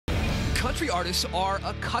Country artists are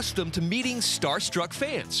accustomed to meeting starstruck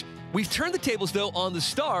fans. We've turned the tables, though, on the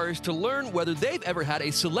stars to learn whether they've ever had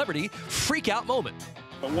a celebrity freak-out moment.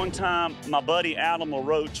 But one time, my buddy Adam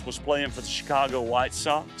LaRoche was playing for the Chicago White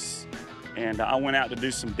Sox, and I went out to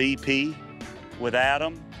do some BP with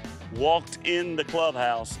Adam, walked in the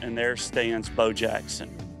clubhouse, and there stands Bo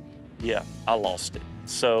Jackson. Yeah, I lost it.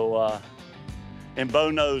 So, and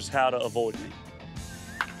Bo knows how to avoid me.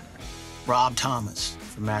 Rob Thomas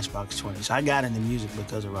from Matchbox 20. So I got into music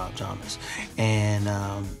because of Rob Thomas. And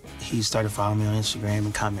he started following me on Instagram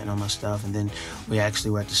and commenting on my stuff. And then we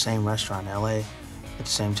actually were at the same restaurant in LA at the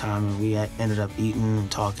same time, and we ended up eating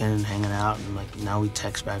and talking and hanging out, and like now we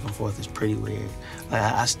text back and forth. It's pretty weird. Like,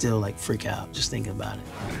 I still like freak out just thinking about it.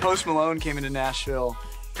 Post Malone came into Nashville,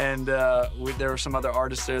 and there were some other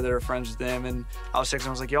artists there that were friends with them, and I was texting,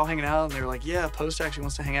 I was like, y'all hanging out? And they were like, yeah, Post actually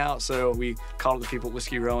wants to hang out. So we called up the people at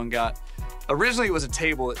Whiskey Row and originally it was a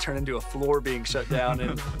table that turned into a floor being shut down,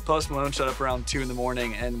 and Post Malone shut up around 2 in the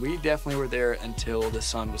morning, and we definitely were there until the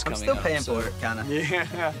sun was coming up. I'm still paying for it, kinda.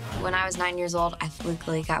 Yeah. When I was 9 years old, I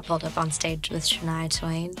legally got pulled up on stage with Shania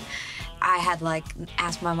Twain. I had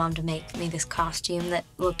asked my mom to make me this costume that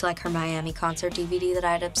looked like her Miami concert DVD that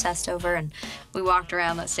I had obsessed over, and we walked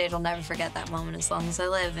around that stage. I'll never forget that moment as long as I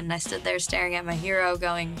live, and I stood there staring at my hero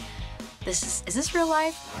going, is this real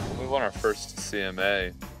life? We won our first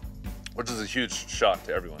CMA, which is a huge shock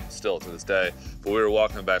to everyone still to this day, but we were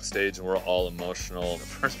walking backstage and we're all emotional. The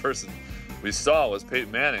first person we saw was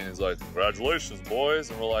Peyton Manning. He's like, congratulations,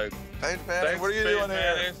 boys. And we're like, Peyton Manning, what are you doing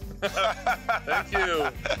here? Thank you,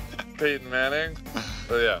 Peyton Manning.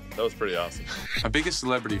 But yeah, that was pretty awesome. My biggest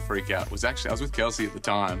celebrity freak out was actually, I was with Kelsey at the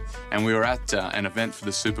time, and we were at an event for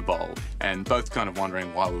the Super Bowl, and both kind of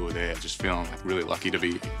wondering why we were there, just feeling like really lucky to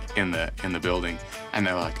be in the building. And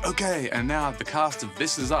they were like, okay, and now the cast of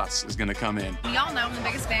This Is Us is gonna come in. We all know I'm the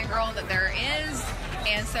biggest fangirl that there is,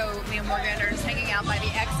 and so me and Morgan are just hanging out by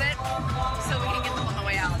the exit so we can get them on the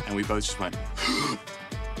way out. And we both just went,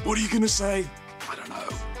 what are you gonna say? I don't know.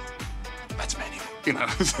 That's Manny. You know,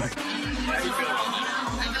 it's like, I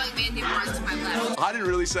feel like Mandy Moore's to my left. I didn't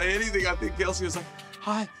really say anything. I think Kelsey was like,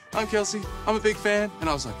 hi, I'm Kelsey. I'm a big fan. And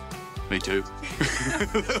I was like, me too.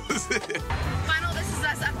 That was it. Final This Is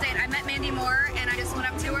Us update. I met Mandy Moore, and I just went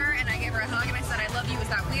up to her, and I gave her a hug, and I said, I love you. Is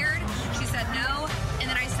that weird? She said no. And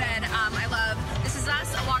then I said, I love This Is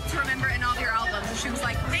Us, A Walk to Remember, and all of your albums. And she was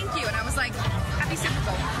like, thank you. And I was like, happy Super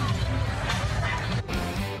Bowl.